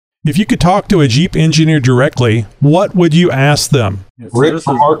If you could talk to a Jeep engineer directly, what would you ask them? Rick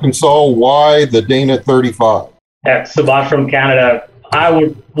from Arkansas, why the Dana 35? Yeah, Subhash from Canada. I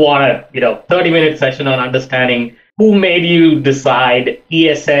would want a 30-minute session on understanding who made you decide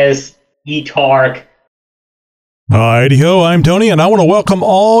ESS, eTorque. Alrighty-ho, I'm Tony, and I want to welcome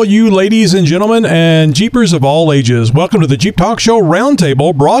all you ladies and gentlemen and Jeepers of all ages. Welcome to the Jeep Talk Show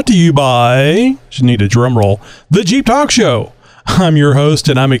Roundtable, brought to you by, should need a drum roll, the Jeep Talk Show. I'm your host,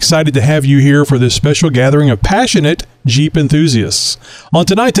 and I'm excited to have you here for this special gathering of passionate Jeep enthusiasts. On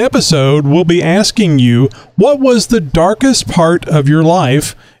tonight's episode, we'll be asking you, what was the darkest part of your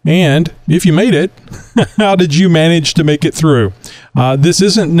life? And if you made it, how did you manage to make it through? This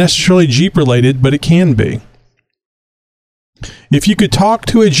isn't necessarily Jeep related, but it can be. If you could talk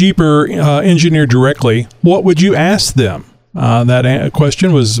to a Jeeper engineer directly, what would you ask them? That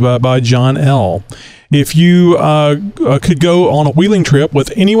question was by John L. If you could go on a wheeling trip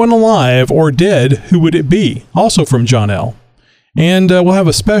with anyone alive or dead, who would it be? Also from John L. And we'll have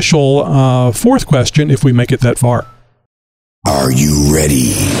a special fourth question if we make it that far. Are you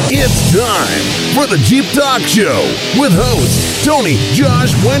ready? It's time for the Jeep Talk Show with hosts Tony,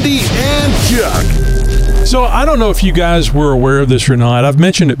 Josh, Wendy, and Chuck. So I don't know if you guys were aware of this or not. I've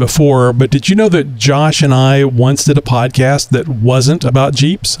mentioned it before, but did you know that Josh and I once did a podcast that wasn't about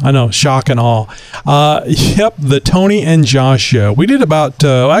Jeeps? I know, shock and awe. Yep, the Tony and Josh Show. We did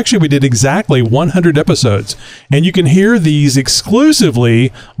we did exactly 100 episodes, and you can hear these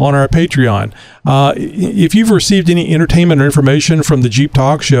exclusively on our Patreon. If you've received any entertainment or information from the Jeep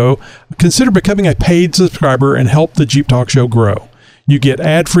Talk Show, consider becoming a paid subscriber and help the Jeep Talk Show grow. You get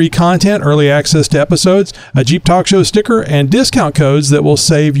ad-free content, early access to episodes, a Jeep Talk Show sticker, and discount codes that will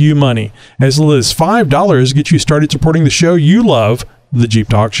save you money. As little as $5 get you started supporting the show you love, the Jeep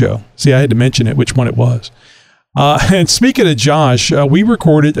Talk Show. See, I had to mention it, which one it was. And speaking of Josh, we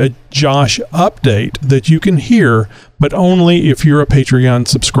recorded a Josh update that you can hear, but only if you're a Patreon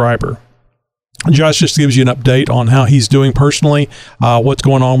subscriber. Josh just gives you an update on how he's doing personally, what's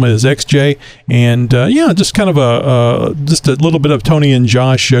going on with his XJ, and just kind of just a little bit of Tony and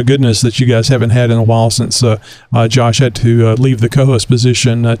Josh goodness that you guys haven't had in a while since Josh had to leave the co-host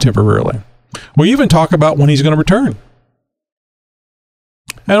position temporarily. We even talk about when he's going to return.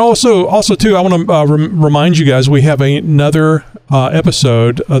 And also too, I want to remind you guys we have another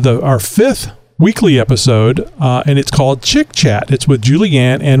episode, our fifth weekly episode, and it's called Chick Chat. It's with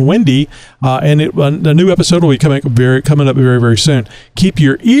Julianne and Wendy, and a new episode will be coming up very, very soon. Keep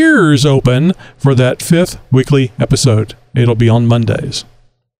your ears open for that fifth weekly episode. It'll be on Mondays.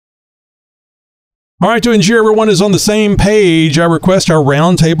 All right, to ensure everyone is on the same page, I request our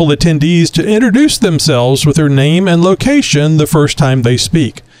roundtable attendees to introduce themselves with their name and location the first time they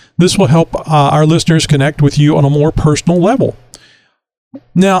speak. This will help our listeners connect with you on a more personal level.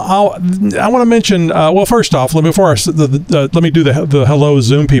 Now, I want to mention, first off, let me do the hello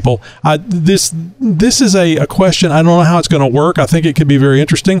Zoom people. This is a question. I don't know how it's going to work. I think it could be very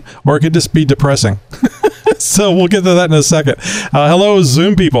interesting, or it could just be depressing. So we'll get to that in a second. Hello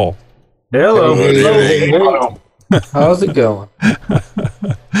Zoom people. Hello. Hello. How's it going?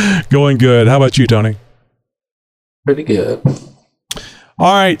 Going good. How about you, Tony? Pretty good.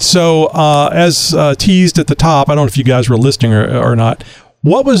 All right, so as teased at the top, I don't know if you guys were listening or not,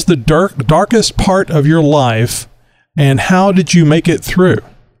 what was the darkest part of your life, and how did you make it through?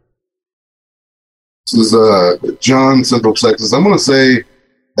 This is John, Central Texas. I'm going to say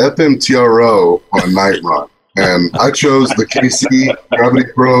FMTRO on a night run, and I chose the KC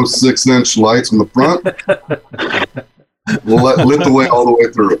Gravity Pro 6-inch lights on the front. Lit the way all the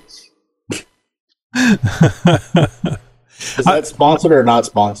way through. Is that sponsored or not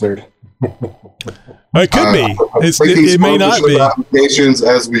sponsored? It could be. It may not be. Applications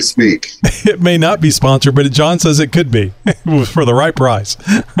as we speak. It may not be sponsored, but John says it could be for the right price.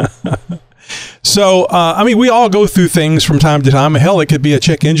 So, we all go through things from time to time. Hell, it could be a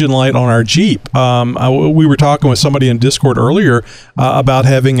check engine light on our Jeep. We were talking with somebody in Discord earlier about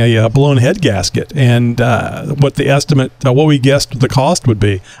having a blown head gasket and what we guessed the cost would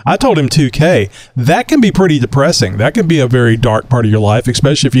be. I told him $2K. That can be pretty depressing. That can be a very dark part of your life,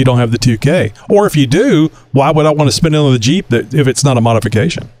 especially if you don't have the $2K. Or if you do, why would I want to spend it on the Jeep if it's not a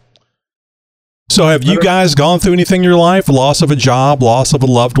modification? So have you guys gone through anything in your life? Loss of a job, loss of a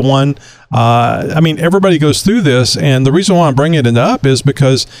loved one? Everybody goes through this, and the reason why I'm bringing it up is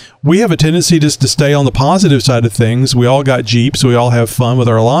because we have a tendency just to stay on the positive side of things. We all got Jeeps, we all have fun with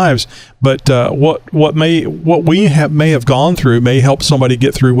our lives, but what we may have gone through may help somebody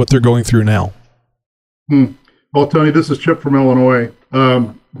get through what they're going through now. Well, Tony, this is Chip from Illinois.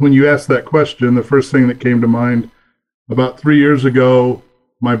 When you asked that question, the first thing that came to mind, about 3 years ago,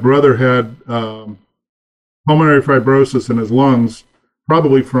 my brother had pulmonary fibrosis in his lungs,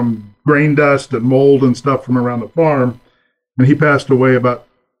 probably from grain dust and mold and stuff from around the farm. And he passed away about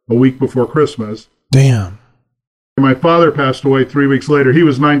a week before Christmas. Damn. And my father passed away 3 weeks later. He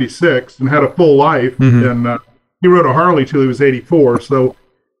was 96 and had a full life. Mm-hmm. And he rode a Harley till he was 84. So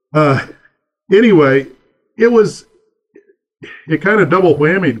anyway, it kind of double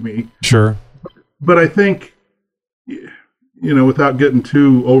whammied me. Sure. But I think, without getting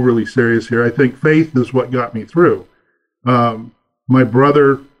too overly serious here, I think faith is what got me through. My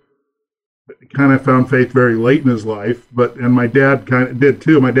brother kind of found faith very late in his life, and my dad kind of did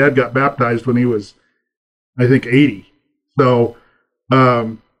too. My dad got baptized when he was, I think, 80. So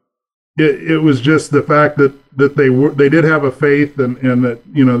it was just the fact that they did have a faith, and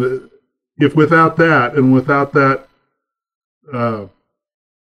that if without that and without that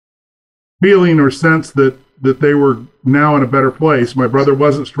feeling or sense that they were now in a better place. My brother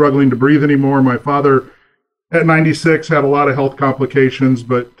wasn't struggling to breathe anymore. My father, at 96, had a lot of health complications,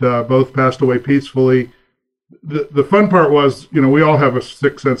 but both passed away peacefully. The fun part was, we all have a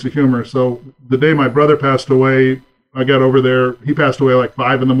sick sense of humor. So the day my brother passed away, I got over there. He passed away like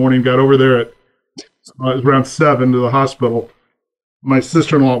 5 a.m, got over there it was around 7 to the hospital. My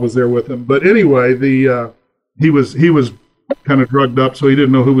sister-in-law was there with him. But anyway, he was kind of drugged up, so he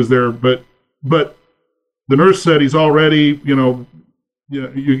didn't know who was there. But the nurse said he's all ready.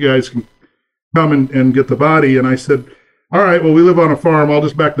 You guys can come and get the body. And I said, all right, well, we live on a farm. I'll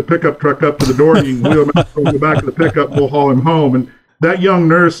just back the pickup truck up to the door. And you can wheel him out from the back of the pickup. We'll haul him home. And that young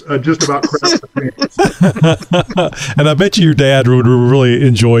nurse just about crapped the pants. And I bet you your dad would really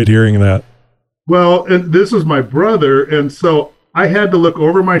enjoyed hearing that. Well, and this is my brother, and so I had to look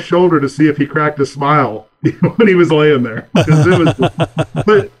over my shoulder to see if he cracked a smile when he was laying there.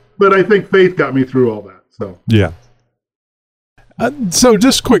 But I think faith got me through all that. So yeah. So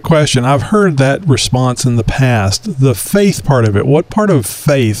just a quick question. I've heard that response in the past. The faith part of it. What part of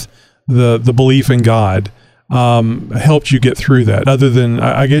faith, the belief in God, helped you get through that? Other than,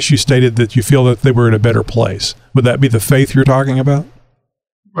 I guess you stated that you feel that they were in a better place. Would that be the faith you're talking about?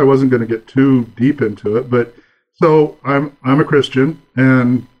 I wasn't going to get too deep into it, but so I'm a Christian,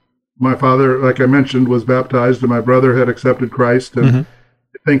 and my father, like I mentioned, was baptized, and my brother had accepted Christ, and I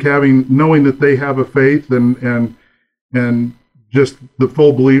think knowing that they have a faith and just the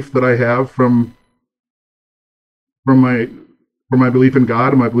full belief that I have from my belief in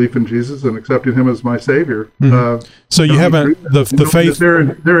God and my belief in Jesus and accepting Him as my Savior. So you haven't the faith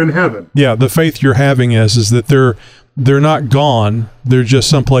they're in heaven. Yeah, the faith you're having is that they're not gone. They're just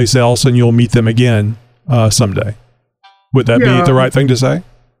someplace else, and you'll meet them again someday. Would that be the right thing to say?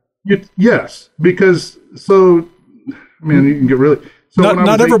 Yes, because you can get really. So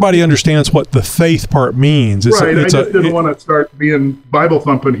not everybody understands what the faith part means. I just didn't want to start being Bible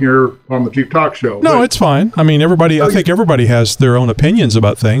thumping here on the Jeep Talk Show. No, it's fine. I mean, I think everybody has their own opinions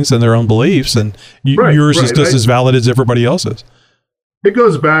about things and their own beliefs, and yours is just as valid as everybody else's. It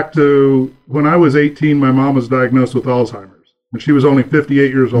goes back to when I was 18, my mom was diagnosed with Alzheimer's, and she was only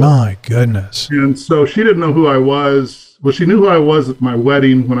 58 years old. My goodness. And so she didn't know who I was. Well, she knew who I was at my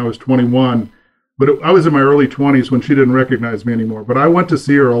wedding when I was 21. But I was in my early 20s when she didn't recognize me anymore. But I went to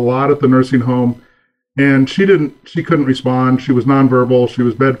see her a lot at the nursing home, and she couldn't respond. She was nonverbal. She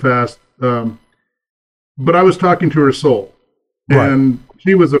was bedfast. But I was talking to her soul. And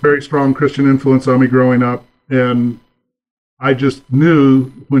she was a very strong Christian influence on me growing up. And I just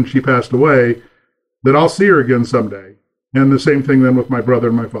knew when she passed away that I'll see her again someday. And the same thing then with my brother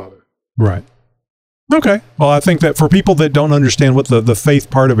and my father. Right. Okay. Well, I think that for people that don't understand what the faith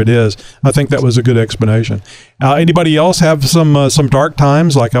part of it is, I think that was a good explanation. Anybody else have some dark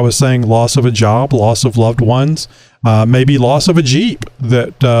times, like I was saying, loss of a job, loss of loved ones, maybe loss of a Jeep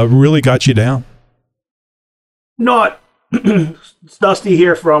that really got you down? Not. It's Dusty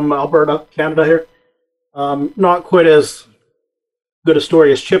here from Alberta, Canada here. Not quite as good a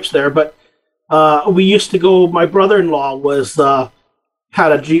story as Chip's there, but we used to go, my brother-in-law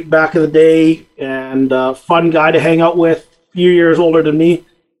had a Jeep back in the day, and fun guy to hang out with, a few years older than me.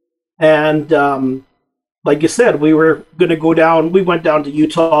 And like you said, we were going to go down, we went down to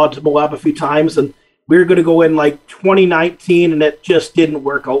Utah, to Moab a few times, and we were going to go in like 2019, and it just didn't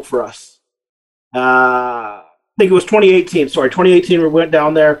work out for us. I think it was 2018, sorry, 2018 we went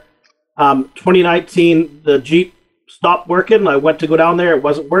down there. 2019, the Jeep stopped working. I went to go down there, it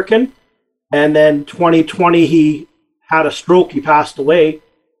wasn't working. And then 2020, he had a stroke, he passed away.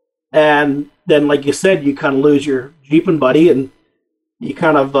 And then, like you said, you kind of lose your Jeeping buddy, and you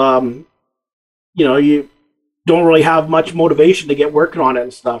kind of, you don't really have much motivation to get working on it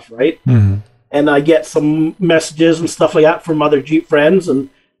and stuff, right? Mm-hmm. And I get some messages and stuff like that from other Jeep friends, and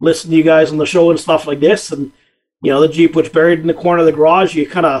listen to you guys on the show and stuff like this. And, the Jeep was buried in the corner of the garage. You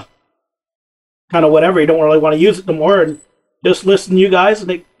kind of whatever. You don't really want to use it no more. And just listen to you guys,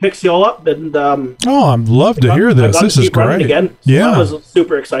 and it picks you all up. And I'd love to hear this. This is great. Again. So that was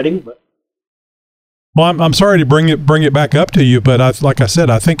super exciting. But. Well, I'm sorry to bring it back up to you, but like I said,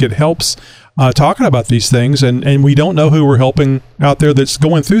 I think it helps talking about these things, and we don't know who we're helping out there that's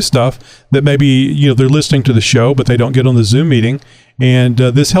going through stuff that maybe they're listening to the show, but they don't get on the Zoom meeting, and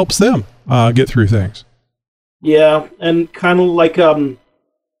this helps them get through things. Yeah, and kind of like I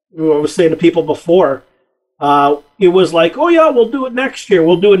was saying to people before, it was like, oh yeah, we'll do it next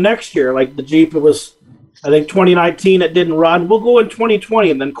year. Like the Jeep, it was, I think 2019, it didn't run. We'll go in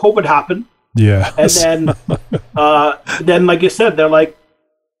 2020, and then COVID happened. Yeah. And then, like you said, they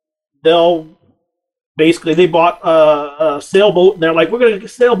bought a sailboat, and they're like, we're going to get a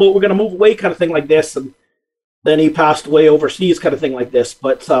sailboat, we're going to move away, kind of thing like this. And then he passed away overseas, kind of thing like this.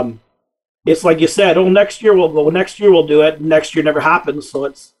 But it's like you said, next year we'll go, next year we'll do it. Next year never happens. So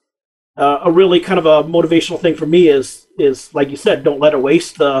it's a really kind of a motivational thing for me is like you said, don't let it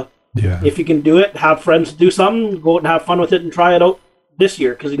waste. If you can do it, have friends do something, go out and have fun with it and try it out this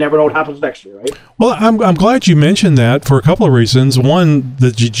year, because you never know what happens next year, right? Well, I'm glad you mentioned that for a couple of reasons. One, the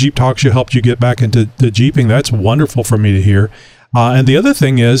Jeep Talk Show helped you get back into the Jeeping. That's wonderful for me to hear. And the other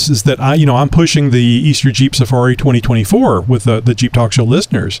thing is that I'm pushing the Easter Jeep Safari 2024 with the Jeep Talk Show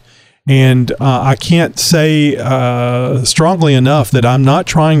listeners. And I can't say strongly enough that I'm not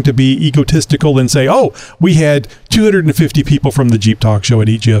trying to be egotistical and say, we had 250 people from the Jeep Talk Show at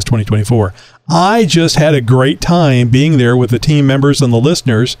EGS 2024. I just had a great time being there with the team members and the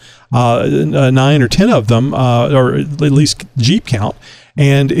listeners, 9 or 10 of them, or at least Jeep count.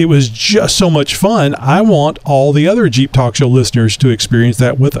 And it was just so much fun. I want all the other Jeep Talk Show listeners to experience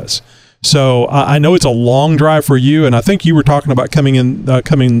that with us. So I know it's a long drive for you, and I think you were talking about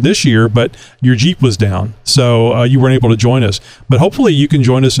coming this year, but your Jeep was down, so you weren't able to join us. But hopefully you can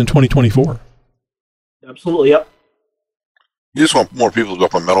join us in 2024. Absolutely, yep. You just want more people to go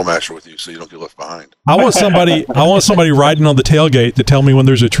up on Metal Masher with you, so you don't get left behind. I want somebody riding on the tailgate to tell me when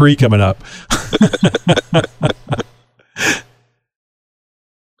there's a tree coming up.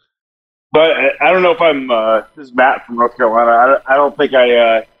 But I don't know if I'm. This is Matt from North Carolina. I don't think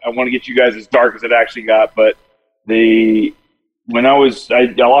I want to get you guys as dark as it actually got. But when I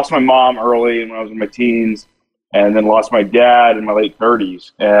lost my mom early, and when I was in my teens, and then lost my dad in my late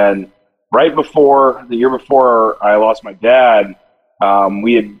 30s. And right before the year before I lost my dad,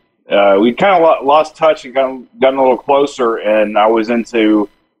 we'd kind of lost touch and gotten a little closer. And I was into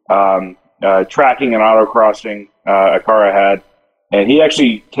tracking and autocrossing a car I had. And he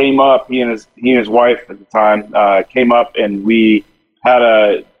actually came up. He and his wife at the time came up, and we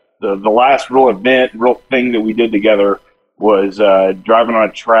had the last real thing that we did together was driving on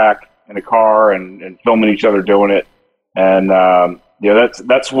a track in a car and filming each other doing it. And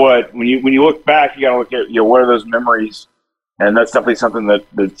that's what when you look back, you got to look at what are those memories, and that's definitely something that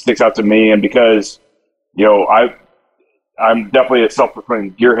sticks out to me. And because I'm definitely a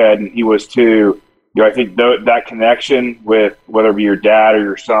self-proclaimed gearhead, and he was too. I think that connection with whether it be your dad or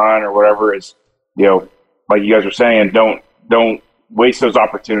your son or whatever is, like you guys are saying, don't waste those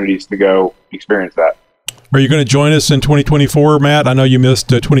opportunities to go experience that. Are you going to join us in 2024, Matt? I know you missed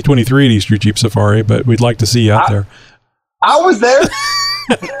 2023 at Easter Jeep Safari, but we'd like to see you out there. I was there.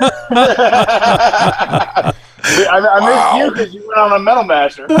 I missed you because you went on a Metal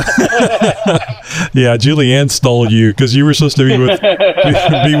Masher. Yeah, Julianne stole you because you were supposed to be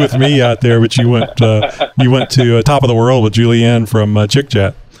with me out there, but you went to Top of the World with Julianne from Chick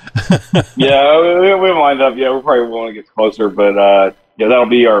Chat. Yeah, we lined up. Yeah, we probably want to get closer, but that'll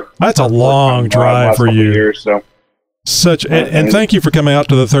be our. That's a long drive for you. Years, so. And thank you for coming out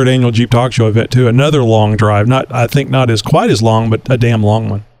to the 3rd annual Jeep Talk Show event too. Another long drive, not quite as long, but a damn long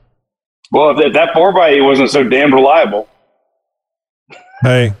one. Well, if that 4x8 wasn't so damn reliable.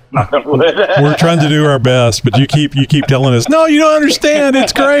 Hey, we're trying to do our best, but you keep telling us, no, you don't understand.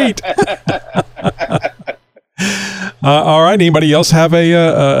 It's great. All right. Anybody else have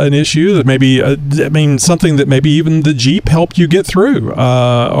an issue that maybe, something that maybe even the Jeep helped you get through,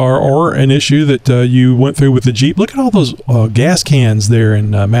 or an issue that you went through with the Jeep? Look at all those gas cans there in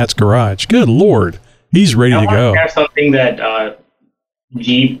Matt's garage. Good Lord, he's ready to go. That's something that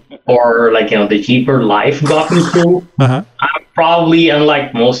Jeep or the Jeeper life got me through. Uh-huh. I'm probably,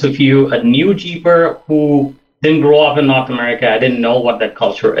 unlike most of you, a new Jeeper who didn't grow up in North America. I didn't know what that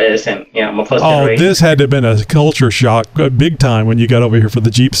culture is, and I'm a first generation. This had to have been a culture shock, big time, when you got over here for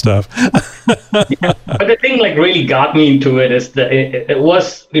the Jeep stuff. Yeah, but the thing really got me into it is that it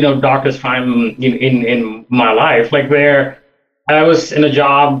was darkest time in my life, where I was in a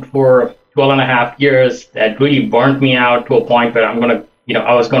job for 12 and a half years that really burnt me out to a point where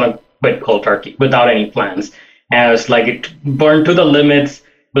I was going to quit cold turkey without any plans. And I was like, it burned to the limits, it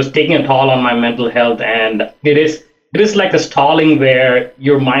was taking a toll on my mental health. And it is like a stalling where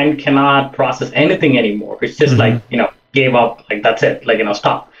your mind cannot process anything anymore. It's just like, gave up, like, that's it, like,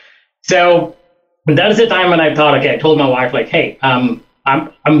 stop. So that is the time when I thought, okay, I told my wife, like, hey, I'm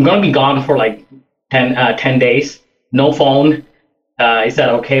going to be gone for like 10 days, no phone. Is that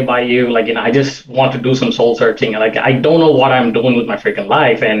okay by you? Like, I just want to do some soul searching. Like, I don't know what I'm doing with my freaking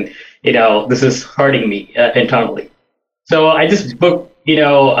life. And, this is hurting me internally. So I just booked,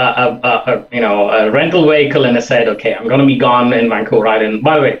 a rental vehicle, and I said, okay, I'm going to be gone in Vancouver Island.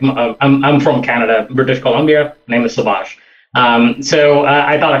 By the way, I'm from Canada, British Columbia. My name is Subhash. So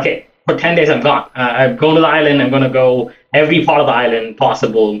I thought, okay, for 10 days I'm gone. I'm going to the island. I'm going to go every part of the island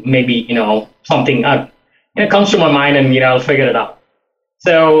possible. Maybe, something comes to my mind, and, I'll figure it out.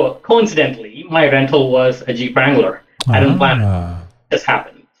 So coincidentally, my rental was a Jeep Wrangler. I didn't plan it. It just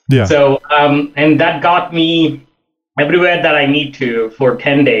happened. Yeah. So, and that got me everywhere that I need to for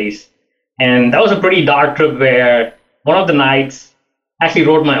 10 days. And that was a pretty dark trip where one of the nights I actually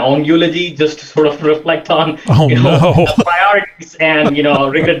wrote my own eulogy just to sort of reflect on the priorities and,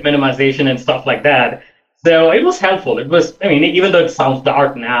 regret minimization and stuff like that. So it was helpful. It was, even though it sounds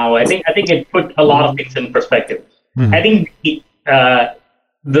dark now, I think it put a lot of things in perspective. Mm-hmm. I think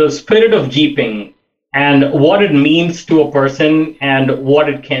the spirit of Jeeping and what it means to a person and what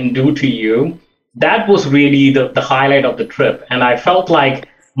it can do to you, that was really the highlight of the trip. And I felt like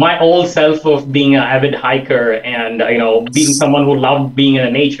my old self of being an avid hiker and, being someone who loved being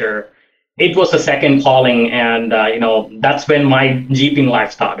in nature, it was a second calling. And, that's when my Jeeping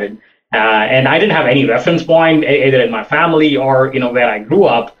life started. And I didn't have any reference point, either in my family or, where I grew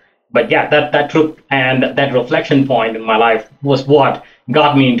up. But yeah, that trip and that reflection point in my life was what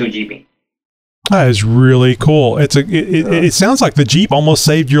got me into Jeeping. That is really cool. It sounds like the Jeep almost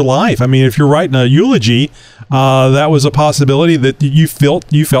saved your life. I mean, if you're writing a eulogy, that was a possibility that you felt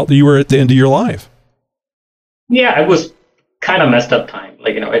that you were at the end of your life. Yeah, it was kind of messed up time.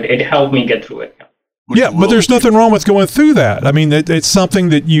 Like, it helped me get through it. Yeah, but there's nothing wrong with going through that. I mean, it's something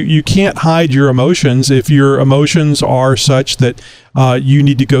that you can't hide your emotions. If your emotions are such that you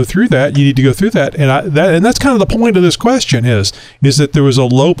need to go through that, you need to go through that. And that's kind of the point of this question is that there was a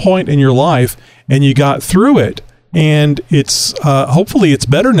low point in your life and you got through it. And it's hopefully it's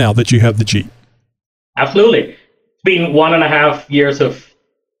better now that you have the Jeep. Absolutely. It's been 1.5 years of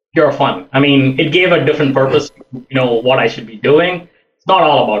pure fun. I mean, it gave a different purpose, what I should be doing. It's not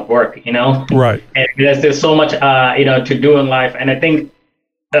all about work, Right. And there's so much, to do in life. And I think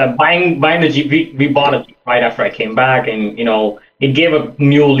buying the Jeep, we bought a Jeep right after I came back, and it gave a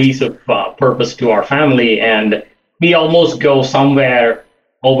new lease of purpose to our family. And we almost go somewhere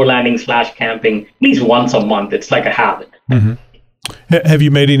overlanding / camping at least once a month. It's like a habit. Mm-hmm. Have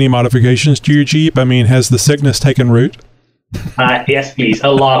you made any modifications to your Jeep? I mean, has the sickness taken root? Yes, please. A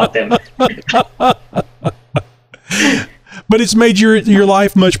lot of them. But it's made your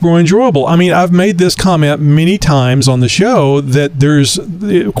life much more enjoyable. I mean, I've made this comment many times on the show that there's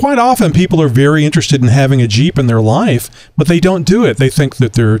quite often people are very interested in having a Jeep in their life, but they don't do it. They think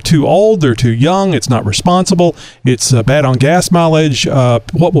that they're too old, they're too young, it's not responsible, it's bad on gas mileage,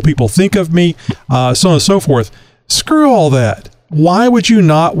 what will people think of me, so on and so forth. Screw all that. Why would you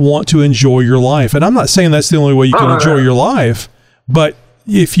not want to enjoy your life? And I'm not saying that's the only way you can enjoy your life, but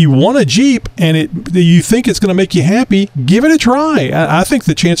if you want a Jeep and you think it's going to make you happy, give it a try. I think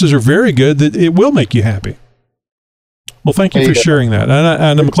the chances are very good that it will make you happy. Well, thank you for sharing that.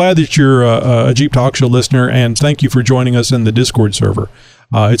 And I'm glad that you're a Jeep Talk Show listener, and thank you for joining us in the Discord server.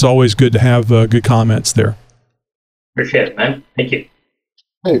 It's always good to have good comments there. Appreciate it, man. Thank you.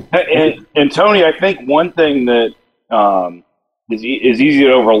 Hey, and Tony, I think one thing that is easy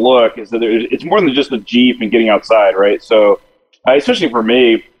to overlook is that it's more than just a Jeep and getting outside, right? So, especially for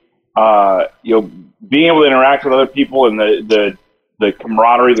me, being able to interact with other people and the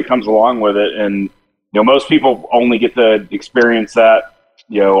camaraderie that comes along with it, and most people only get to experience that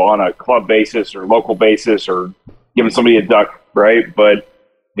on a club basis or local basis or giving somebody a duck, right? But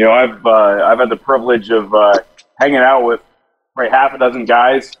I've had the privilege of hanging out with probably half a dozen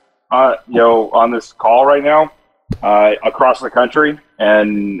guys, on this call right now across the country,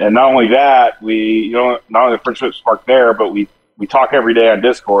 and not only that, we not only the friendship sparked there, but we talk every day on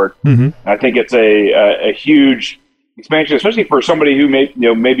Discord. Mm-hmm. I think it's a huge expansion, especially for somebody who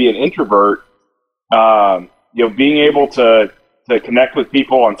may be an introvert. Being able to connect with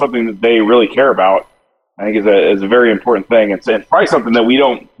people on something that they really care about, I think is a very important thing. It's probably something that we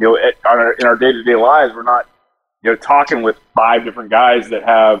don't in our day-to-day lives we're not talking with 5 different guys that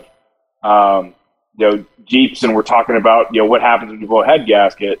have, Jeeps, and we're talking about, what happens when you blow a head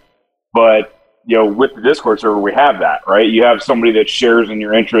gasket. But, with the Discord server, we have that, right? You have somebody that shares in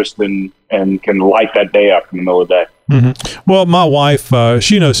your interest and can light that day up in the middle of the day. Mm-hmm. Well, my wife,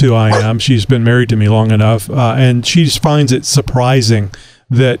 she knows who I am. She's been married to me long enough, and she just finds it surprising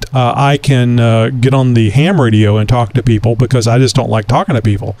that I can get on the ham radio and talk to people, because I just don't like talking to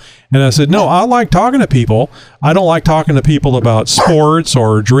people. And I said, no, I like talking to people. I don't like talking to people about sports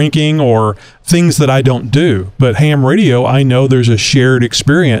or drinking or things that I don't do. But ham radio, I know there's a shared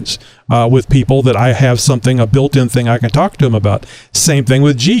experience with people that I have a built-in thing I can talk to them about. Same thing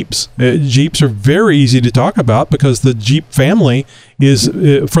with Jeeps. Jeeps are very easy to talk about because the Jeep family is,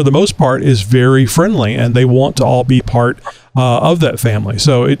 for the most part, is very friendly, and they want to all be part of that family.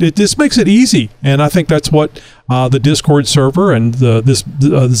 So it just makes it easy. And I think that's what the Discord server and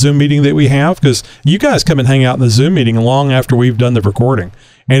the Zoom meeting that we have, because you guys come and hang out in the Zoom meeting long after we've done the recording.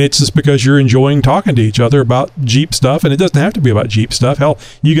 And it's just because you're enjoying talking to each other about Jeep stuff, and it doesn't have to be about Jeep stuff. Hell,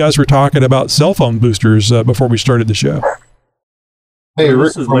 you guys were talking about cell phone boosters before we started the show. Hey,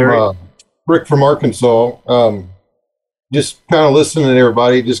 Rick from Arkansas. Just kind of listening to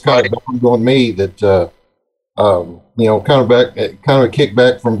everybody, just kind of dawned on me that, kind of a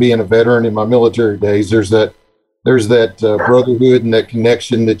kickback from being a veteran in my military days. There's that brotherhood and that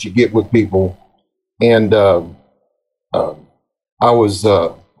connection that you get with people. And I was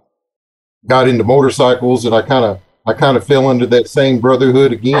got into motorcycles, and I kind of fell into that same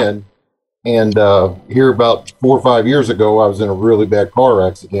brotherhood again. And here about 4 or 5 years ago, I was in a really bad car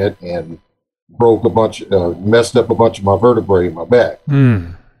accident and messed up a bunch of my vertebrae in my back.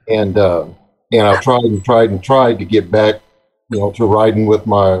 And I tried to get back, to riding with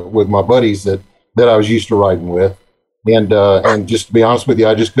my buddies that I was used to riding with. And just to be honest with you,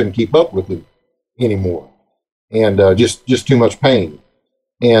 I just couldn't keep up with it anymore. And just too much pain.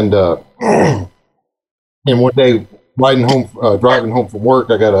 And and one day, driving home from work,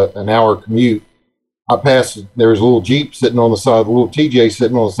 I got an hour commute. I passed, there was a little Jeep sitting on the side, a little TJ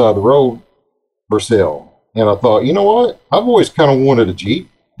sitting on the side of the road for sale. And I thought, you know what? I've always kind of wanted a Jeep.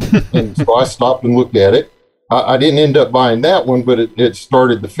 And so I stopped and looked at it. I didn't end up buying that one, but it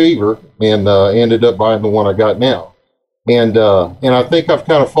started the fever, and ended up buying the one I got now. And I think I've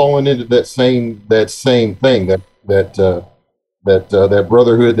kind of fallen into that same thing, that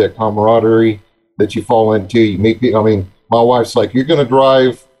brotherhood, that camaraderie that you fall into. You meet people. I mean, my wife's like, you're going to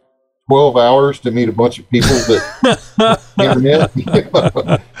drive 12 hours to meet a bunch of people that internet,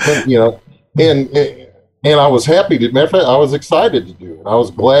 and I was happy to. Matter of fact, I was excited to do it. I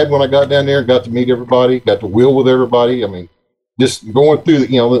was glad when I got down there and got to meet everybody, got to wheel with everybody. I mean, just going through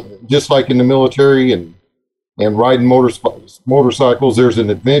just like in the military and riding motorcycles, there's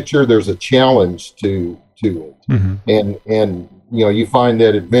an adventure, there's a challenge to it. Mm-hmm. And you find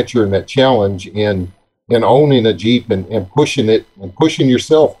that adventure and that challenge in owning a Jeep and pushing it and pushing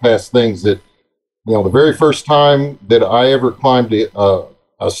yourself past things that, the very first time that I ever climbed a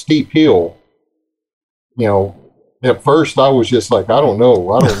steep hill, at first I was just like, I don't know.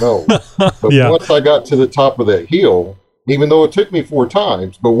 But yeah. Once I got to the top of that hill, even though it took me 4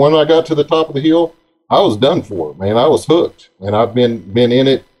 times, but when I got to the top of the hill, I was done for, man. I was hooked, and I've been in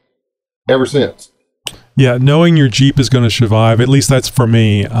it ever since. Yeah, knowing your Jeep is going to survive, at least that's for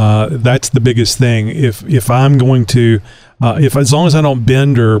me. That's the biggest thing. If I'm going to, as long as I don't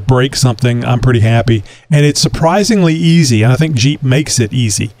bend or break something, I'm pretty happy. And it's surprisingly easy, and I think Jeep makes it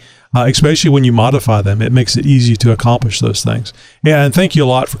easy. Especially when you modify them, it makes it easy to accomplish those things. Yeah, and thank you a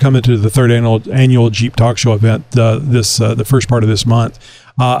lot for coming to the 3rd annual Jeep Talk Show event. The first part of this month.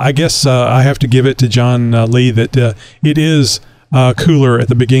 I guess I have to give it to John Lee that it is cooler at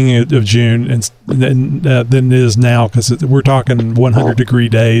the beginning of June than it is now, because we're talking 100-degree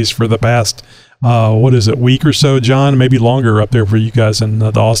days for the past week or so, John, maybe longer up there for you guys in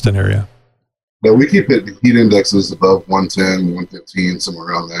the Austin area. Yeah, we keep hitting heat indexes above 110, 115, somewhere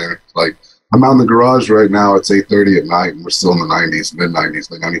around there. Like, I'm out in the garage right now. It's 8:30 at night, and we're still in the 90s, mid-90s,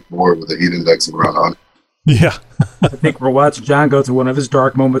 like 94, with a heat index of around 100. Yeah. I think we're watching John go through one of his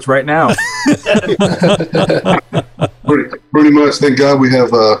dark moments right now. pretty much. Thank God we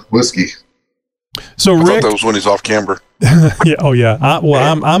have whiskey. So Rick, I thought that was when he's off camera. Yeah. Oh yeah.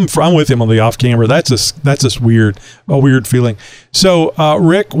 I'm with him on the off camera. That's just a weird feeling. So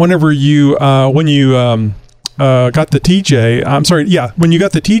Rick, whenever you got the TJ, when you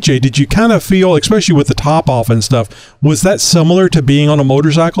got the TJ, did you kind of feel, especially with the top off and stuff, was that similar to being on a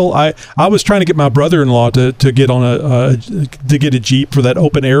motorcycle? I was trying to get my brother-in-law to get on to get a Jeep for that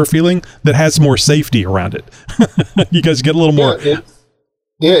open air feeling that has more safety around it. You guys get a little more.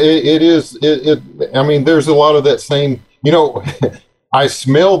 Yeah, it is. I mean, there's a lot of that same, I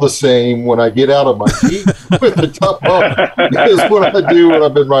smell the same when I get out of my Jeep with the top off as what I do when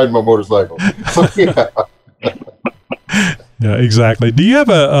I've been riding my motorcycle. So, yeah. Yeah, exactly. Do you have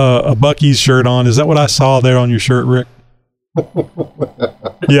a Buc-ee's shirt on? Is that what I saw there on your shirt, Rick?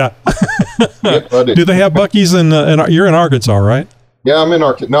 Yeah. Yep, I do. Do they have Buc-ee's you're in Arkansas, right? Yeah, I'm in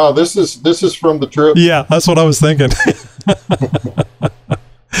Arkansas. No, this is from the trip. Yeah, that's what I was thinking.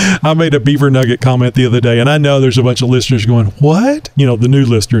 I made a beaver nugget comment the other day, and I know there's a bunch of listeners going, what? The new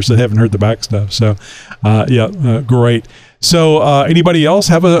listeners that haven't heard the back stuff. So, great. So, anybody else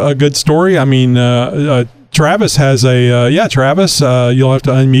have a good story? I mean, Travis has Travis, you'll have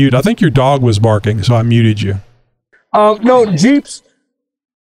to unmute. I think your dog was barking, so I muted you. No, Jeeps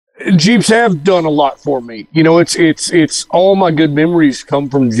have done a lot for me. It's all my good memories come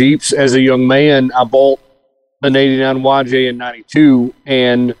from Jeeps. As a young man, I bought an 89 YJ in 92,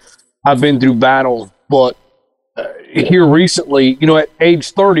 and I've been through battles. But here recently, at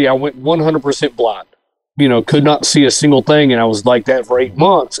age 30, I went 100% blind. Could not see a single thing, and I was like that for 8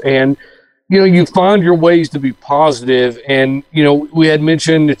 months. And you find your ways to be positive. And we had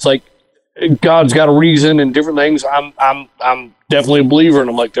mentioned it's like God's got a reason and different things. I'm definitely a believer, and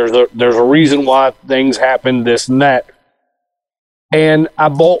I'm like, there's a reason why things happen, this and that. And I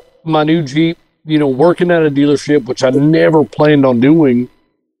bought my new Jeep, working at a dealership, which I never planned on doing.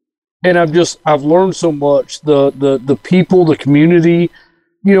 And I've learned so much. The people, the community,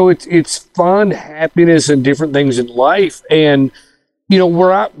 it's fun, happiness, and different things in life. And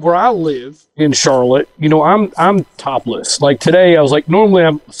where I live in Charlotte, I'm topless. Like today, I was like, normally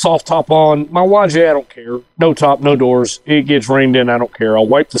I'm soft top on. My YJ, I don't care. No top, no doors. It gets rained in, I don't care. I'll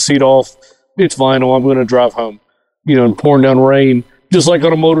wipe the seat off. It's fine. I'm going to drive home, and pouring down rain, just like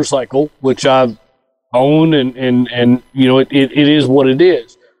on a motorcycle, which I've owned, and it is what it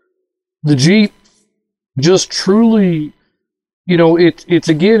is. The Jeep just truly,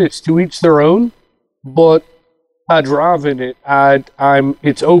 it's to each their own, but I drive in it.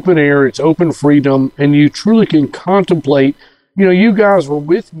 It's open air, it's open freedom, and you truly can contemplate. You guys were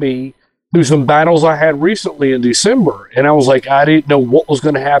with me through some battles I had recently in December, and I was like, I didn't know what was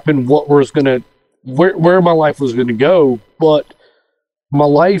going to happen, where my life was going to go, but my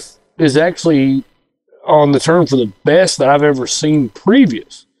life is actually on the turn for the best that I've ever seen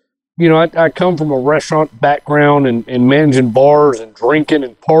previous. I come from a restaurant background and managing bars and drinking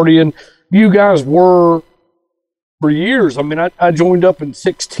and partying. You guys were for years. I mean, I joined up in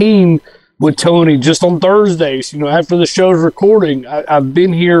 16 with Tony just on Thursdays, after the show's recording. I've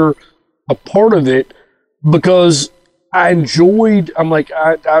been here a part of it because I enjoyed, I'm like,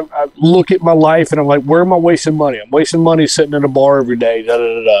 I look at my life and I'm like, where am I wasting money? I'm wasting money sitting in a bar every day.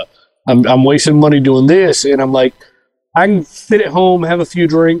 I'm wasting money doing this. And I'm like, I can sit at home, have a few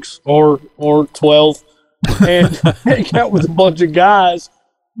drinks or 12 and hang out with a bunch of guys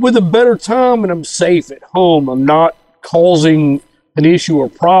with a better time, and I'm safe at home. I'm not causing an issue or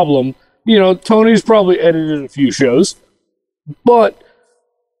problem. Tony's probably edited a few shows, but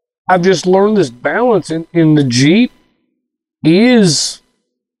I've just learned this balance in the Jeep is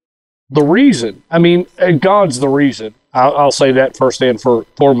the reason. I mean, God's the reason. I'll say that first and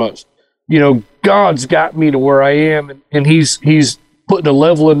foremost. God's got me to where I am, and he's putting a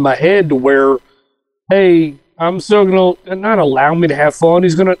level in my head to where, hey, I'm still going to not allow me to have fun.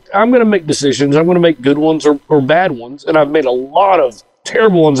 I'm going to make decisions. I'm going to make good ones or bad ones. And I've made a lot of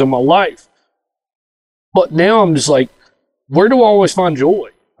terrible ones in my life. But now I'm just like, where do I always find joy?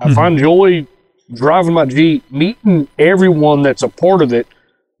 I find joy driving my Jeep, meeting everyone that's a part of it.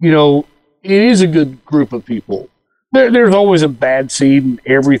 It is a good group of people. There's always a bad seed in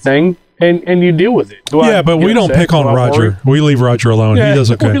everything. And you deal with it. But we don't pick on Roger. We leave Roger alone. He does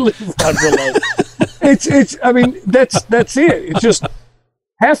okay. We leave Roger alone. I mean, that's it. It's just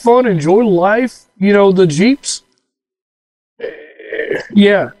have fun, enjoy life. The Jeeps.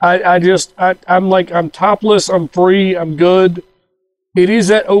 I'm topless. I'm free. I'm good. It is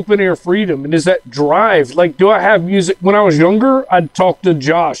that open air freedom. It is that drive. Like, do I have music? When I was younger, I'd talk to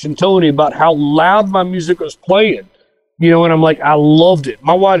Josh and Tony about how loud my music was playing. And I'm like, I loved it.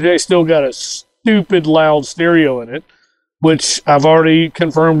 My YJ still got a stupid loud stereo in it, which I've already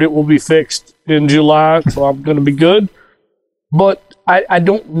confirmed it will be fixed in July, so I'm going to be good. But I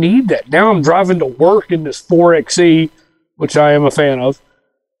don't need that. Now I'm driving to work in this 4XE, which I am a fan of,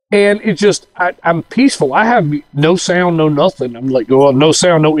 and it's just, I'm peaceful. I have no sound, no nothing. I'm like, well, no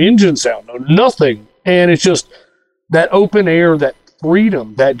sound, no engine sound, no nothing. And it's just that open air, that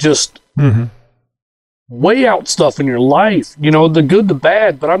freedom, that just... weigh out stuff in your life, the good, the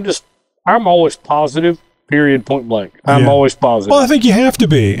bad, but I'm always positive, Period. Point blank. I'm always positive. Well, I think you have to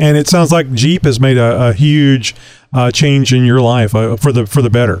be, and it sounds like Jeep has made a huge change in your life for the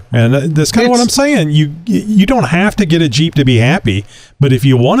better. And that's kind of what I'm saying. You don't have to get a Jeep to be happy, but if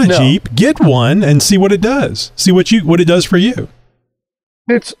you want a Jeep, get one and see what it does. See what it does for you.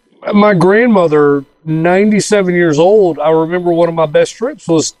 It's my grandmother, 97 years old. I remember one of my best trips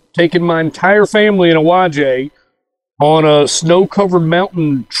was taking my entire family in a YJ on a snow-covered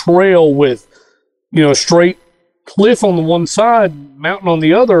mountain trail with, straight cliff on the one side, mountain on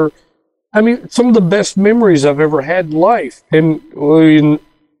the other. I mean, some of the best memories I've ever had in life. And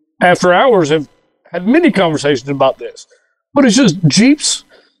after hours, have had many conversations about this. But it's just Jeeps.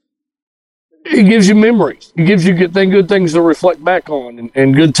 It gives you memories. It gives you good things to reflect back on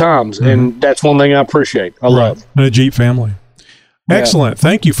and good times. Mm-hmm. And that's one thing I appreciate. I love. And a Jeep family. Excellent.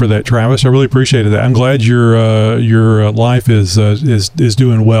 Thank you for that, Travis. I really appreciated that. I'm glad your life is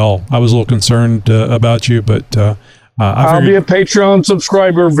doing well. I was a little concerned about you, but I'll be a Patreon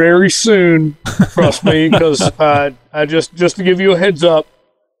subscriber very soon. Trust me, because I just to give you a heads up,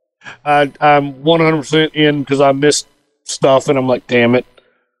 I'm 100% in because I missed stuff, and I'm like, damn it.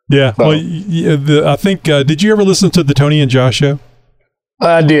 Yeah. So. Well, I think. Did you ever listen to the Tony and Josh show?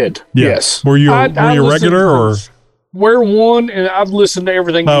 I did. Yeah. Yes. Were you regular or? We're one, and I've listened to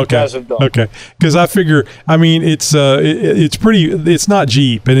everything you guys have done. Okay, because I figure, I mean, it's pretty. It's not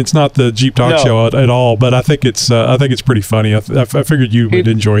Jeep, and it's not the Jeep Talk Show at all. But I think it's pretty funny. I figured you would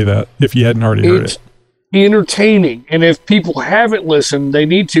enjoy that if you hadn't already heard it. Entertaining, and if people haven't listened, they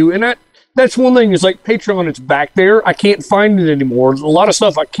need to. And that's one thing is like Patreon. It's back there. I can't find it anymore. There's a lot of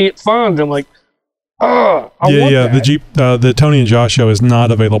stuff I can't find. I'm like. The Jeep, the Tony and Josh show is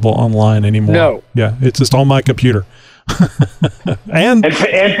not available online anymore. No. Yeah, it's just on my computer. and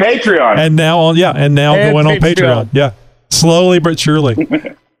Patreon. And now going on Patreon. Yeah. Slowly but surely.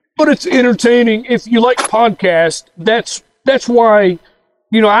 But it's entertaining. If you like podcasts, that's why,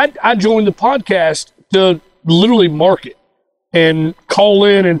 I joined the podcast to literally market and call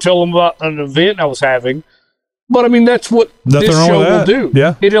in and tell them about an event I was having. But I mean, that's what this show will do.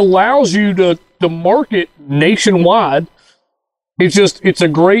 Yeah. It allows you to market nationwide. It's a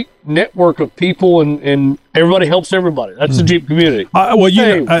great network of people and everybody helps everybody. That's the Jeep community.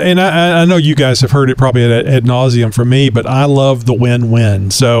 I know you guys have heard it probably ad nauseum from me, but I love the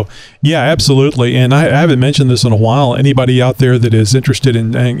win-win. So yeah, absolutely. And I haven't mentioned this in a while. Anybody out there that is interested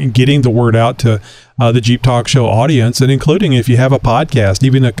in getting the word out to the Jeep Talk Show audience, and including if you have a podcast,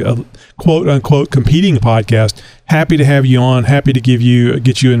 even a quote unquote competing podcast, happy to have you on, happy to get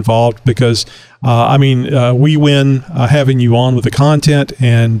you involved because we win having you on with the content,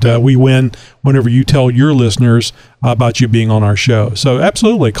 and we win whenever you tell your listeners about you being on our show. So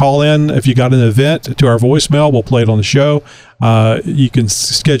absolutely, call in if you got an event to our voicemail. We'll play it on the show. You can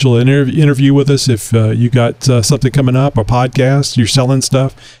schedule an interview with us if you got something coming up, a podcast, you're selling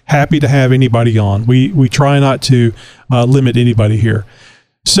stuff. Happy to have anybody on. We try not to limit anybody here.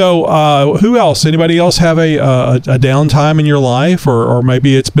 So who else? Anybody else have a downtime in your life, or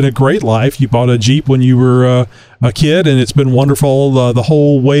maybe it's been a great life? You bought a Jeep when you were a kid, and it's been wonderful the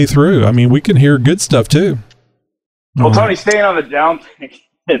whole way through. I mean, we can hear good stuff too. Well, Tony, staying on the down thing,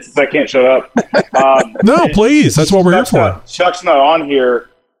 since I can't shut up. No, please. That's what we're here for. Chuck's not on here.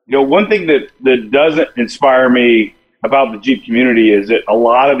 One thing that doesn't inspire me about the Jeep community is that a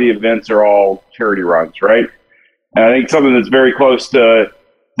lot of the events are all charity runs, right? And I think something that's very close to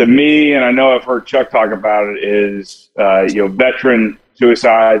me, and I know I've heard Chuck talk about it, is veteran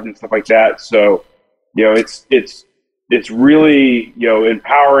suicides and stuff like that. So it's really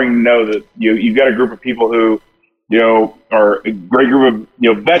empowering to know that you've got a group of people who are a great group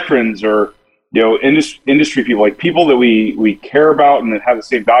of veterans or industry people, like people that we care about and that have the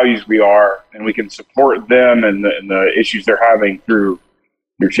same values we are, and we can support them and the issues they're having through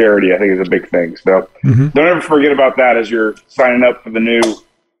your charity. I think is a big thing. So don't ever forget about that as you're signing up for the new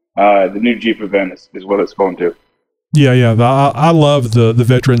Jeep event is what it's going to. Yeah. I love the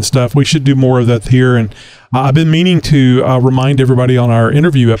veteran stuff. We should do more of that here. And I've been meaning to remind everybody on our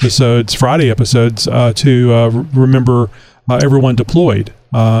interview episodes, Friday episodes, to remember everyone deployed.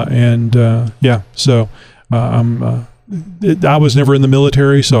 So I was never in the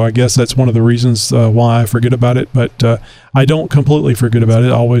military, so I guess that's one of the reasons why I forget about it. But I don't completely forget about it.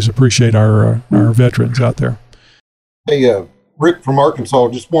 I always appreciate our veterans out there. Hey, Rick from Arkansas,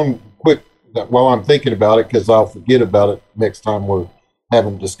 just one quick, while I'm thinking about it, because I'll forget about it next time we're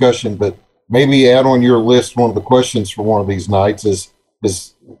having a discussion, but maybe add on your list one of the questions for one of these nights is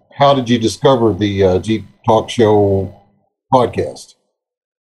how did you discover the Jeep Talk Show podcast?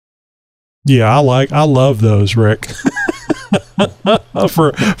 Yeah, I love those, Rick.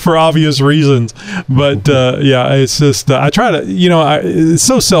 for obvious reasons. But yeah, it's just I try to, it's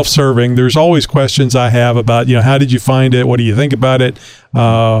so self-serving. There's always questions I have about, how did you find it? What do you think about it?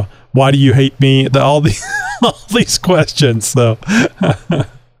 Why do you hate me? All these questions. So.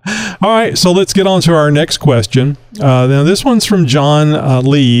 All right, so let's get on to our next question. Now, this one's from John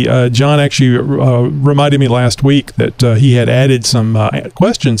Lee. John actually reminded me last week that he had added some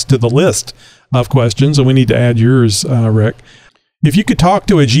questions to the list of questions, and we need to add yours, Rick. If you could talk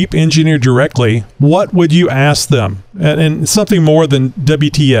to a Jeep engineer directly, what would you ask them? And something more than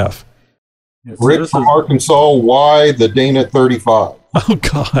WTF. Yes, Rick from Arkansas, why the Dana 35? Oh,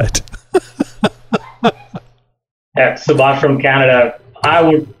 God. Yeah, Subhash from Canada. I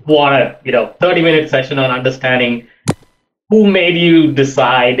would want a 30-minute session on understanding who made you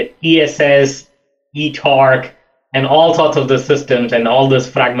decide ESS, eTorque, and all sorts of the systems and all this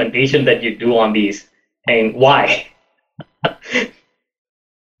fragmentation that you do on these, and why.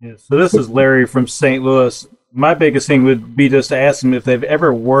 Yeah, so this is Larry from St. Louis. My biggest thing would be just to ask them if they've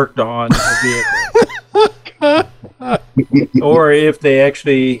ever worked on a vehicle, or if they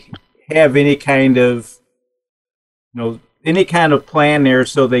actually have any kind of plan there,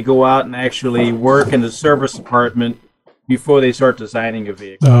 so they go out and actually work in the service department before they start designing a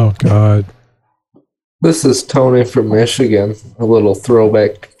vehicle. Oh, God. This is Tony from Michigan. A little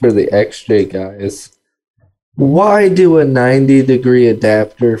throwback for the XJ guys. Why do a 90-degree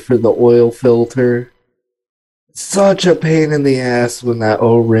adapter for the oil filter? Such a pain in the ass when that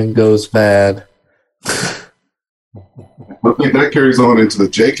O-ring goes bad. I think that carries on into the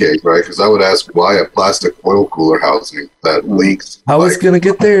JK, right? Because I would ask why a plastic oil cooler housing that leaks. I was going to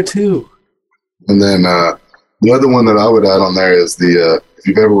get there too. And then the other one that I would add on there is if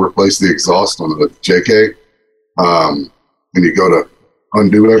you've ever replaced the exhaust on the JK, and you go to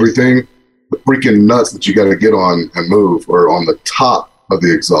undo everything, the freaking nuts that you got to get on and move are on the top of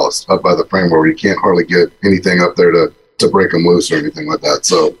the exhaust, up by the frame, where you can't hardly get anything up there to break them loose or anything like that.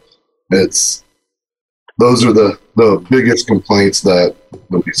 So those are the biggest complaints that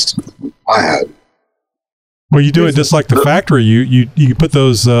at least I had. Well, you do it just like the factory. You put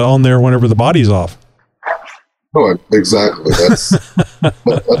those on there whenever the body's off. Oh, exactly.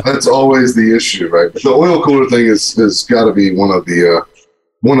 That's always the issue, right? The oil cooler thing is got to be one of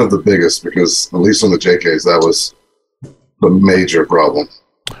the biggest, because at least on the JKs that was the major problem.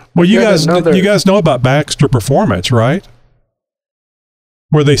 Well, you guys know about Baxter Performance, right?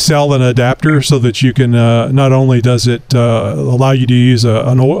 Where they sell an adapter so that you can not only does it allow you to use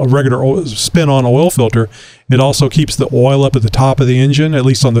a regular spin-on oil filter, it also keeps the oil up at the top of the engine, at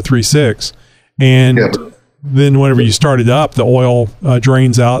least on the 3.6. And then whenever you start it up, the oil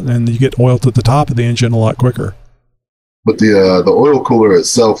drains out, and you get oil to the top of the engine a lot quicker. But the oil cooler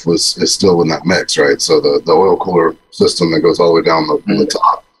itself is still in that mix, right? So the oil cooler system that goes all the way down the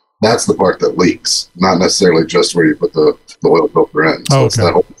top, that's the part that leaks, not necessarily just where you put the oil filter in. So it's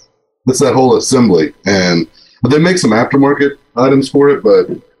that whole assembly. But they make some aftermarket items for it, but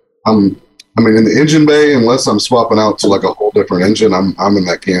in the engine bay, unless I'm swapping out to like a whole different engine, I'm in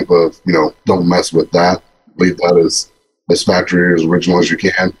that camp of, don't mess with that. Leave that as factory, as original as you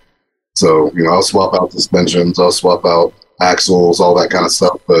can. So, I'll swap out suspensions, I'll swap out axles, all that kind of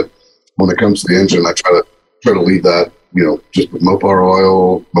stuff. But when it comes to the engine, I try to leave that, just with Mopar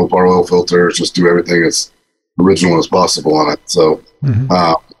oil filters, just do everything as original as possible on it. So,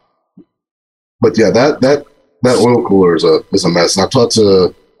 but yeah, that oil cooler is a mess. And I've talked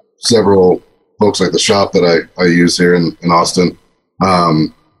to several folks like the shop that I use here in Austin.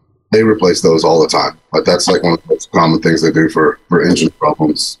 They replace those all the time. Like that's like one of the most common things they do for engine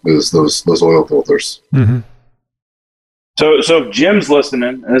problems is those oil filters. Mm-hmm. So if Jim's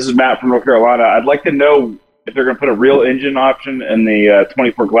listening, and this is Matt from North Carolina, I'd like to know if they're going to put a real engine option in the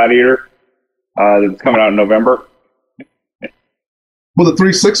 24 Gladiator that's coming out in November. Well, the